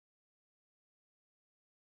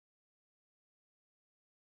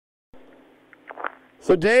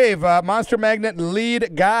So, Dave, Monster Magnet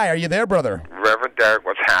lead guy, are you there, brother? Reverend Derek,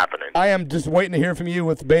 what's happening? I am just waiting to hear from you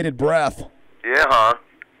with bated breath. Yeah, huh?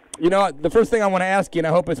 You know, the first thing I want to ask you, and I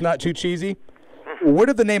hope it's not too cheesy, where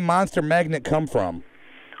did the name Monster Magnet come from?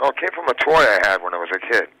 Oh, it came from a toy I had when I was a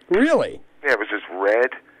kid. Really? Yeah, it was this red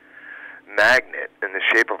magnet in the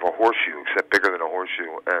shape of a horseshoe, except bigger than a horseshoe.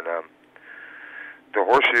 And the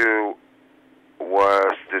horseshoe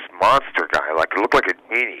was this monster guy. Like, it looked like a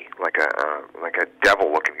genie, like a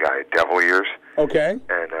devil-looking guy, devil ears. Okay.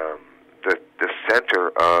 And the center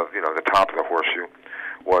of, the top of the horseshoe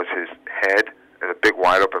was his head and a big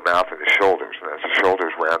wide-open mouth and his shoulders. And as the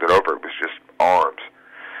shoulders rounded over, it was just arms.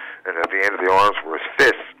 And at the end of the arms were his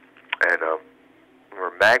fists. And there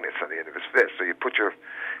were magnets on the end of his fists. So you put your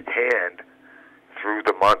hand through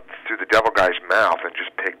the devil guy's mouth and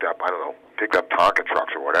just picked up Tonka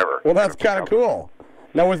trucks or whatever. Well, that's kind of cool.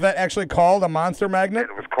 Now, was that actually called a Monster Magnet?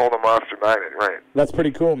 It was called a Monster Magnet, right. That's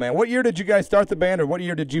pretty cool, man. What year did you guys start the band, or what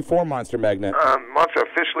year did you form Monster Magnet? Monster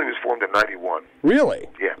officially was formed in 91. Really?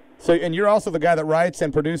 Yeah. So, and you're also the guy that writes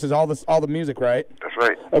and produces all the music, right? That's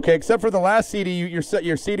right. Okay, except for the last CD,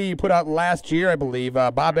 your CD you put out last year, I believe.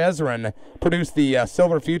 Bob Ezrin produced the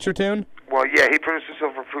Silver Future tune. Well, yeah, he produced the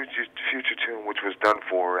Silver Future tune, which was done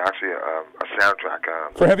for actually a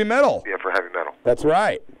soundtrack. For heavy metal. Yeah, for heavy metal. That's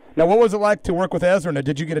right. Now, what was it like to work with Ezrin, or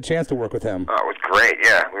did you get a chance to work with him? It was great,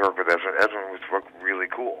 yeah. We worked with Ezrin. Ezrin was really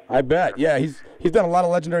cool. I bet, yeah. He's done a lot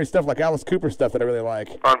of legendary stuff, like Alice Cooper stuff that I really like.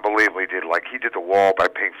 Unbelievably did. Like, he did The Wall by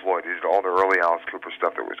Pink Floyd. He did all the early Alice Cooper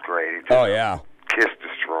stuff that was great. He did, oh, yeah. Kiss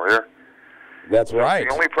Destroyer. That's right.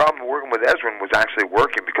 The only problem working with Ezrin was actually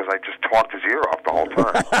working because I just talked his ear off the whole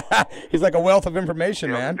time. He's like a wealth of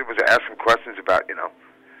information, man. It was asking questions about,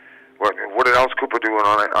 what did Alice Cooper do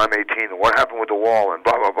on I'm 18, and what happened with The Wall, and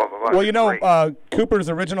blah, blah, blah, blah, blah. Well, Cooper's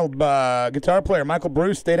original guitar player, Michael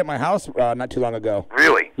Bruce, stayed at my house not too long ago.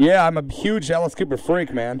 Really? Yeah, I'm a huge Alice Cooper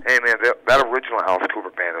freak, man. Hey, man, that original Alice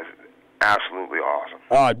Cooper band is absolutely awesome.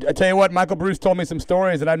 I tell you what, Michael Bruce told me some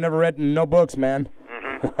stories that I've never read in no books, man.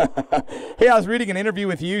 Hey, I was reading an interview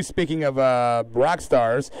with you, speaking of rock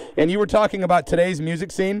stars, and you were talking about today's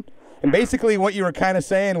music scene. And basically what you were kind of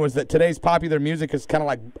saying was that today's popular music is kind of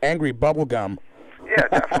like angry bubblegum. Yeah,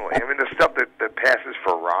 definitely. I mean, the stuff that passes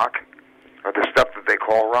for rock, or the stuff that they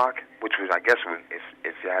call rock, which was, I guess,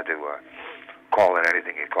 if you had to call it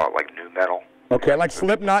anything, you'd call it like new metal. Okay, like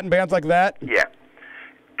Slipknot and bands like that? Yeah.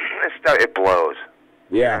 It blows.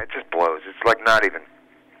 Yeah. It just blows. It's like not even,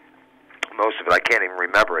 most of it, I can't even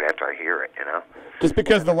remember it after I hear it, Just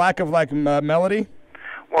because of the lack of, like, melody?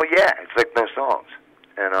 Well, yeah, it's like no songs.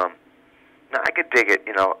 And, now, I could dig it,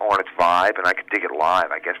 on its vibe, and I could dig it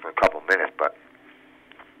live, I guess, for a couple minutes, but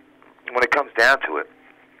when it comes down to it,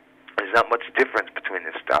 there's not much difference between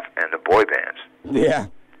this stuff and the boy bands. Yeah.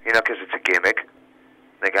 Because it's a gimmick.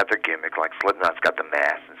 They got their gimmick, like Slipknot's got the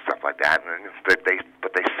mask and stuff like that,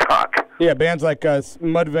 but they suck. Yeah, bands like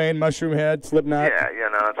Mudvayne, Mushroomhead, Slipknot. Yeah,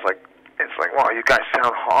 it's like, wow, you guys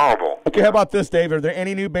sound horrible. Okay, how about this, Dave? Are there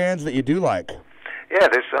any new bands that you do like? Yeah,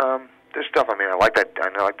 there's stuff. I mean, I like that.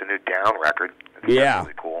 I like the new Down record. Yeah,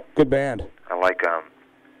 really cool. Good band. I like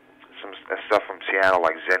some stuff from Seattle,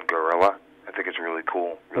 like Zen Gorilla. I think it's really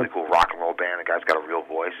cool rock and roll band. The guy's got a real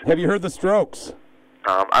voice. Have you heard the Strokes?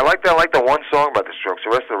 I like the one song about the Strokes.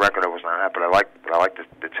 The rest of the record I was not at, but I like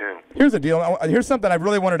the tune. Here's the deal. Here's something I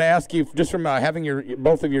really wanted to ask you, just from having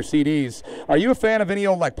both of your CDs. Are you a fan of any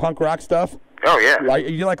old like punk rock stuff? Oh yeah.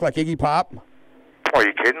 You like Iggy Pop? Oh, are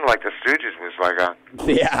you kidding? Like the Stooges was like a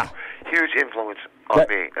huge influence on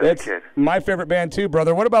me as a kid. My favorite band too,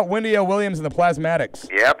 brother. What about Wendy O. Williams and the Plasmatics?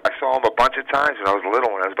 Yep, I saw them a bunch of times when I was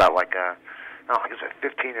little. When I was about like I guess like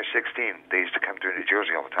 15 or 16. They used to come through New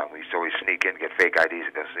Jersey all the time. We used to always sneak in, get fake IDs,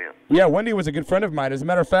 and go see them. Yeah, Wendy was a good friend of mine. As a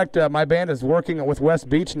matter of fact, my band is working with West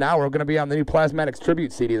Beach now. We're going to be on the new Plasmatics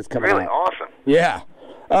tribute CD that's coming out. Really awesome. Yeah.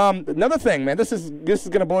 Another thing, man, this is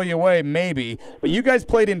going to blow you away, maybe, but you guys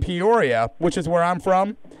played in Peoria, which is where I'm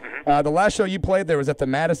from. The last show you played there was at the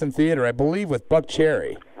Madison Theater, I believe, with Buck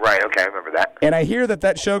Cherry. Right, okay, I remember that. And I hear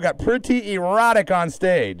that show got pretty erotic on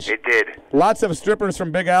stage. It did. Lots of strippers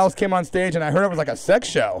from Big Al's came on stage, and I heard it was like a sex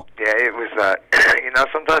show. Yeah, it was,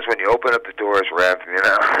 sometimes when you open up the doors, Rev,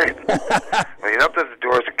 when you open up the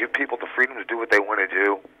doors and give people the freedom to do what they want to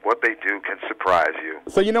do, what they do can surprise you.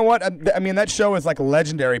 So you know what? I mean, that show is like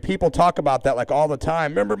legendary. People talk about that like all the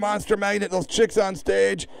time. Remember Monster Magnet, those chicks on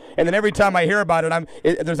stage? And then every time I hear about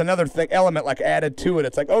it, there's another element like added to it.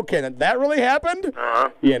 It's like, okay, that really happened? Uh-huh.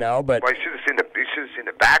 But... Well, you should have seen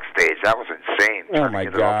the backstage. That was insane. Oh, my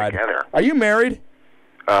God. Are you married?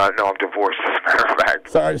 No, I'm divorced, as a matter of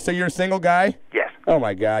fact. So you're a single guy? Yes. Oh,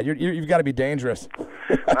 my God. You've got to be dangerous.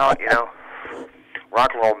 Well,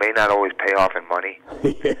 rock and roll may not always pay off in money,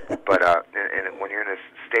 Yeah. but and when you're in a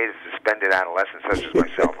state of suspended adolescence such as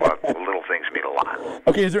myself, little things mean a lot.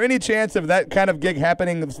 Okay, is there any chance of that kind of gig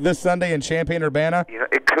happening this Sunday in Champaign-Urbana? You know,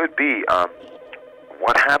 it could be.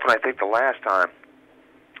 What happened, I think, the last time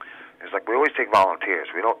is like we always take volunteers.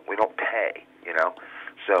 We don't pay, you know.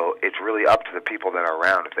 So it's really up to the people that are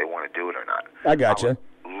around if they want to do it or not. I gotcha.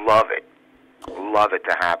 Love it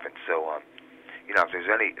to happen. So, you know, if there's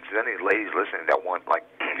any ladies listening that want like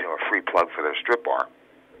a free plug for their strip bar,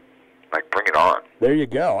 like bring it on. There you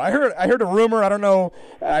go. I heard a rumor. I don't know.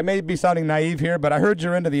 I may be sounding naive here, but I heard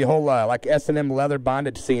you're into the whole like S&M leather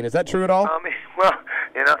bondage scene. Is that true at all? Well,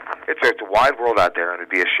 you know, it's a wide world out there, and it'd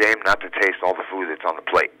be a shame not to taste all the food that's on the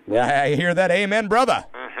plate. Yeah, I hear that. Amen, brother.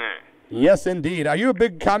 Mm-hmm. Yes, indeed. Are you a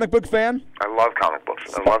big comic book fan? I love comic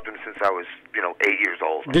books. I loved them since I was, 8 years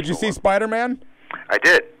old. Did you see Spider-Man? I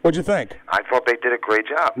did. What'd you think? I thought they did a great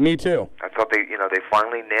job. Me too. I thought they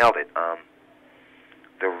finally nailed it.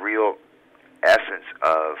 The real essence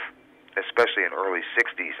of, especially in early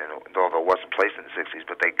 60s, and although it wasn't placed in the 60s,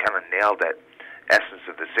 but they kind of nailed that essence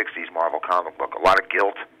of the 60s Marvel comic book. A lot of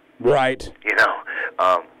guilt. Right.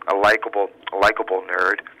 A likable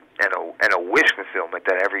nerd, and a wish fulfillment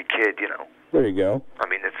that every kid, There you go. I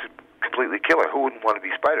mean, it's completely killer. Who wouldn't want to be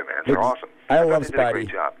Spider-Man? They're awesome. I love they did a great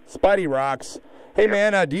Spidey. job. Spidey rocks. Hey,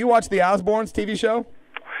 man, do you watch the Osbournes TV show?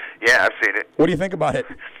 Yeah, I've seen it. What do you think about it?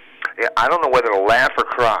 Yeah, I don't know whether to laugh or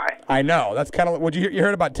cry. I know. That's kind of what you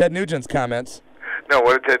heard about Ted Nugent's comments. No,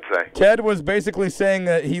 what did Ted say? Ted was basically saying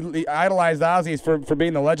that he idolized Ozzy for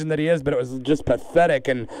being the legend that he is, but it was just pathetic,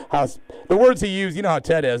 and how the words he used, you know how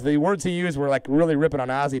Ted is, the words he used were like really ripping on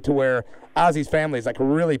Ozzy to where Ozzy's family is like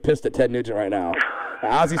really pissed at Ted Nugent right now.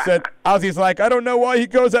 Ozzy's like, I don't know why he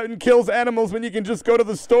goes out and kills animals when you can just go to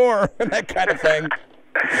the store, and that kind of thing.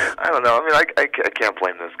 I don't know. I mean, I can't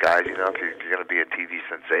blame those guys. If you're going to be a TV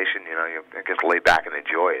sensation, you just lay back and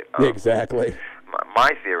enjoy it. Exactly.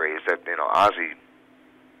 My theory is that Ozzy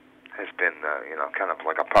has been kind of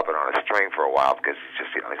like a puppet on a string for a while because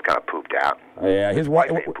he's kind of pooped out. Yeah, his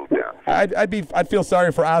wife pooped out. I'd feel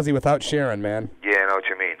sorry for Ozzy without Sharon, man. Yeah, I know what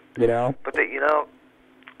you mean. But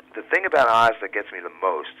the thing about Oz that gets me the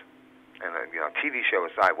most, and TV show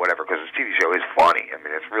aside, whatever, because this TV show is funny. I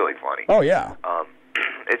mean, it's really funny. Oh yeah.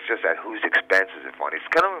 It's just at whose expense is it funny?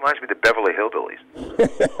 It kind of reminds me of the Beverly Hillbillies.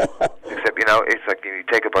 Except, it's like you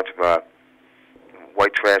take a bunch of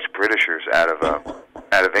white trash Britishers out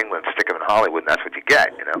of England, stick them in Hollywood, and that's what you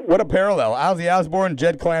get, What a parallel. Ozzy Osbourne,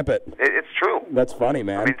 Jed Clampett. It's true. That's funny,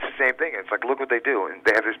 man. I mean, it's the same thing. It's like, look what they do. And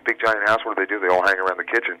they have this big, giant house. What do? They all hang around the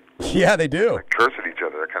kitchen. Yeah, they do. Like, curse at each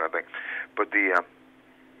other, that kind of thing. But the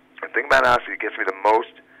thing about Ozzy that gets me the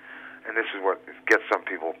most, and this is what gets some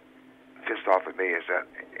people pissed off at me, is that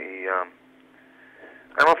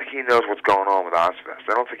I don't think he knows what's going on with Ozfest.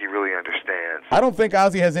 I don't think he really understands. I don't think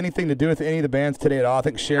Ozzy has anything to do with any of the bands today at all. I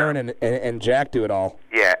think Sharon and Jack do it all.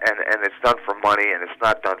 Yeah, and it's done for money, and it's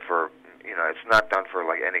not done for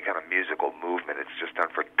like any kind of musical movement. It's just done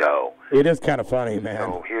for dough. It is kind of funny, man.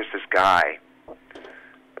 So here's this guy,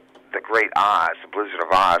 the Great Oz, the Blizzard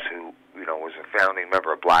of Oz, who was a founding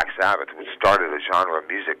member of Black Sabbath, which started a genre of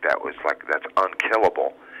music that's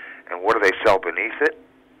unkillable. And what do they sell beneath it?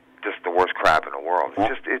 Just the worst crap in the world.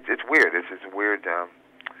 It's weird. It's weird.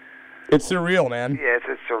 It's surreal, man. Yeah,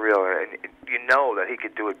 it's surreal, and you know that he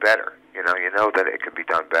could do it better. You know that it could be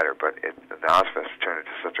done better, but the Ozfest turned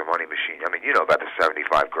into such a money machine. I mean, you know about the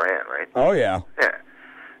 $75,000, right? Oh yeah. Yeah.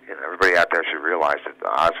 Everybody out there should realize that the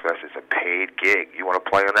Ozfest is a paid gig. You want to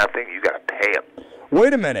play on that thing, you got to pay them.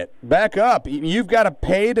 Wait a minute. Back up. You've got to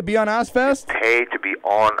pay to be on Ozfest? Pay to be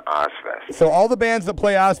on Ozfest. So all the bands that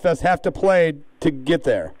play Ozfest have to play to get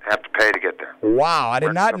there? Have to pay to get there. Wow, I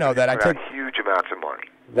did not know that. I took huge amounts of money.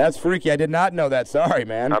 That's freaky. I did not know that. Sorry,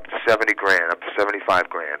 man. Up to $70,000, up to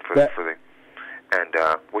 $75,000 for the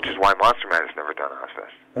which is why Monster Man has never done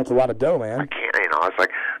Ozfest. That's a lot of dough, man. I can't, it's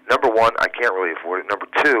like, number one, I can't really afford it. Number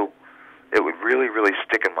two, it would really, really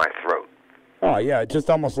stick in my throat. Oh, yeah, it's just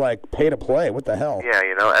almost like pay to play. What the hell? Yeah,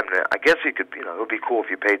 I guess you could, it would be cool if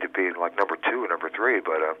you paid to be like number 2 or number 3,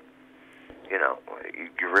 but,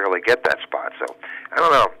 you rarely get that spot. So, I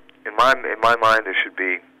don't know. In my mind, there should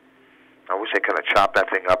be, I wish they kind of chopped that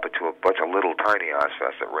thing up into a bunch of little tiny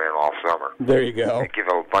Ozfests that ran all summer. There you go. And give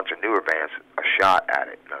a bunch of newer bands a shot at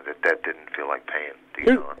it. That didn't feel like paying.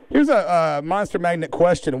 Here's a Monster Magnet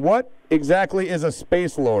question. What exactly is a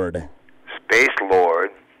Space Lord? Space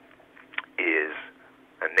Lord is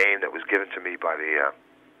a name that was given to me by the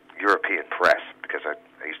European press because I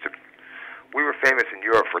used to. We were famous in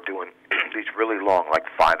Europe for doing these really long, like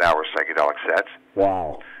 5-hour psychedelic sets.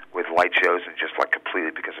 Wow. with light shows and just like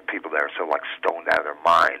completely because the people there are so like stoned out of their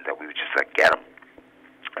mind that we would just like get them.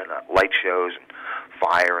 And light shows and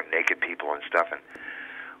fire and naked people and stuff. And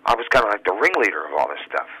I was kind of like the ringleader of all this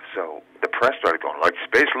stuff. So the press started going like,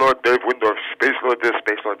 Space Lord Dave Wyndorf, Space Lord this,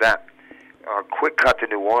 Space Lord that. Quick cut to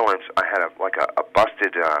New Orleans, I had a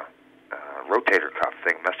busted rotator cuff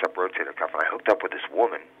thing, messed up rotator cuff, and I hooked up with this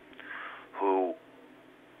woman who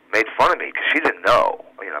made fun of me because she didn't know,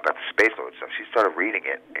 about the Space Lord stuff. She started reading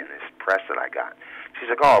it in this press that I got. She's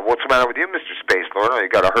like, oh, what's the matter with you, Mr. Space Lord? Oh, you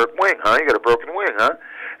got a hurt wing, huh? You got a broken wing, huh?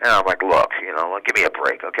 And I'm like, look, give me a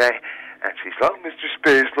break, okay? And she's like, oh, Mr.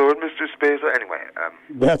 Space Lord, Mr. Space Lord. Anyway.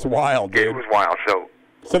 That's wild, dude. It was wild.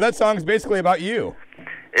 So that song's basically about you.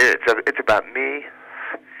 It's about me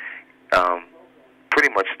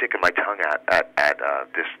pretty much sticking my tongue out at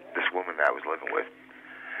this woman that I was living with.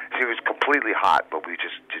 She was completely hot, but we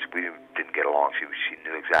didn't get along. She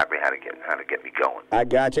knew exactly how to get me going. I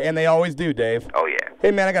gotcha, and they always do, Dave. Oh yeah.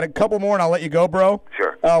 Hey man, I got a couple more, and I'll let you go, bro.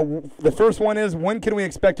 Sure. The first one is, when can we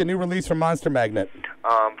expect a new release from Monster Magnet?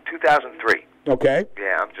 2003. Okay.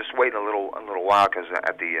 Yeah, I'm just waiting a little while because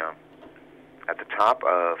at the top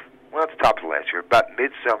of last year, about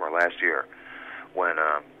midsummer last year, when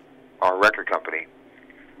our record company,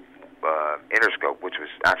 Interscope, which was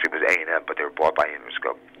A&M, but they were bought by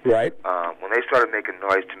Interscope. Right. When they started making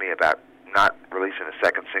noise to me about not releasing a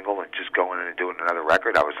second single and just going in and doing another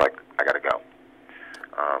record, I was like, I gotta go.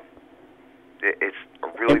 It's a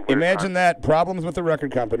really weird imagine time. that, problems with the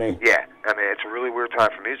record company. Yeah, I mean, it's a really weird time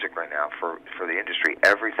for music right now. For the industry,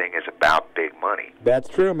 everything is about big money. That's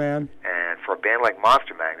true, man. And for a band like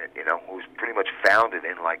Monster Magnet, who's pretty much founded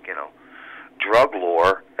in drug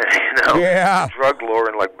lore, yeah, drug lore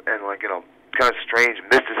and kind of strange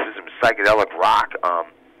mysticism, psychedelic rock,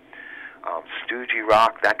 stoogey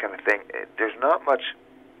rock, that kind of thing. There's not much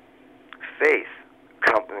faith.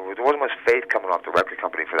 There wasn't much faith coming off the record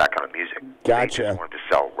company for that kind of music. Gotcha. They just wanted to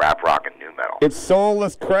sell rap rock and new metal. It's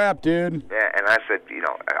soulless crap, dude. Yeah, and I said,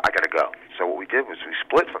 I gotta go. So what we did was we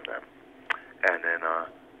split from them, and then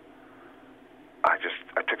I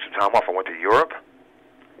took some time off. I went to Europe,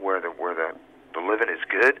 where the living is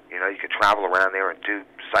good. You can travel around there and do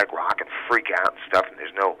psych rock and freak out and stuff, and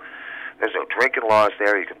there's no drinking laws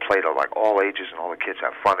there. You can play to all ages, and all the kids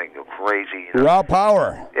have fun and go crazy. Raw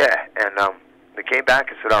power. Yeah, and they came back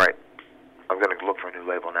and said, all right, I'm going to look for a new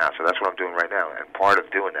label now. So that's what I'm doing right now, and part of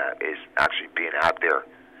doing that is actually being out there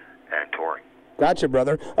and touring. Gotcha,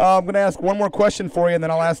 brother. I'm going to ask one more question for you, and then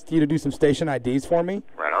I'll ask you to do some station IDs for me.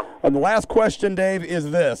 Right on. The last question, Dave,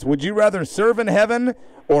 is this. Would you rather serve in heaven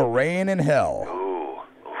or reign in hell? Ooh.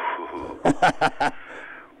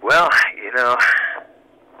 Well,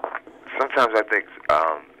 sometimes I think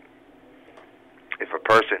if a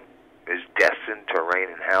person is destined to reign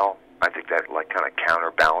in hell, I think that kind of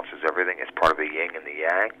counterbalances everything. It's part of the yin and the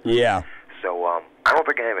yang. Yeah. So I don't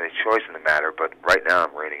think I have any choice in the matter, but right now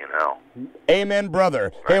I'm reigning in hell. Amen,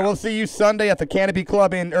 brother. Right. Hey, we'll see you Sunday at the Canopy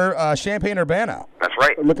Club in Champaign-Urbana. That's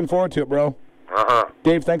right. Looking forward to it, bro. Uh-huh.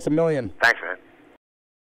 Dave, thanks a million. Thanks.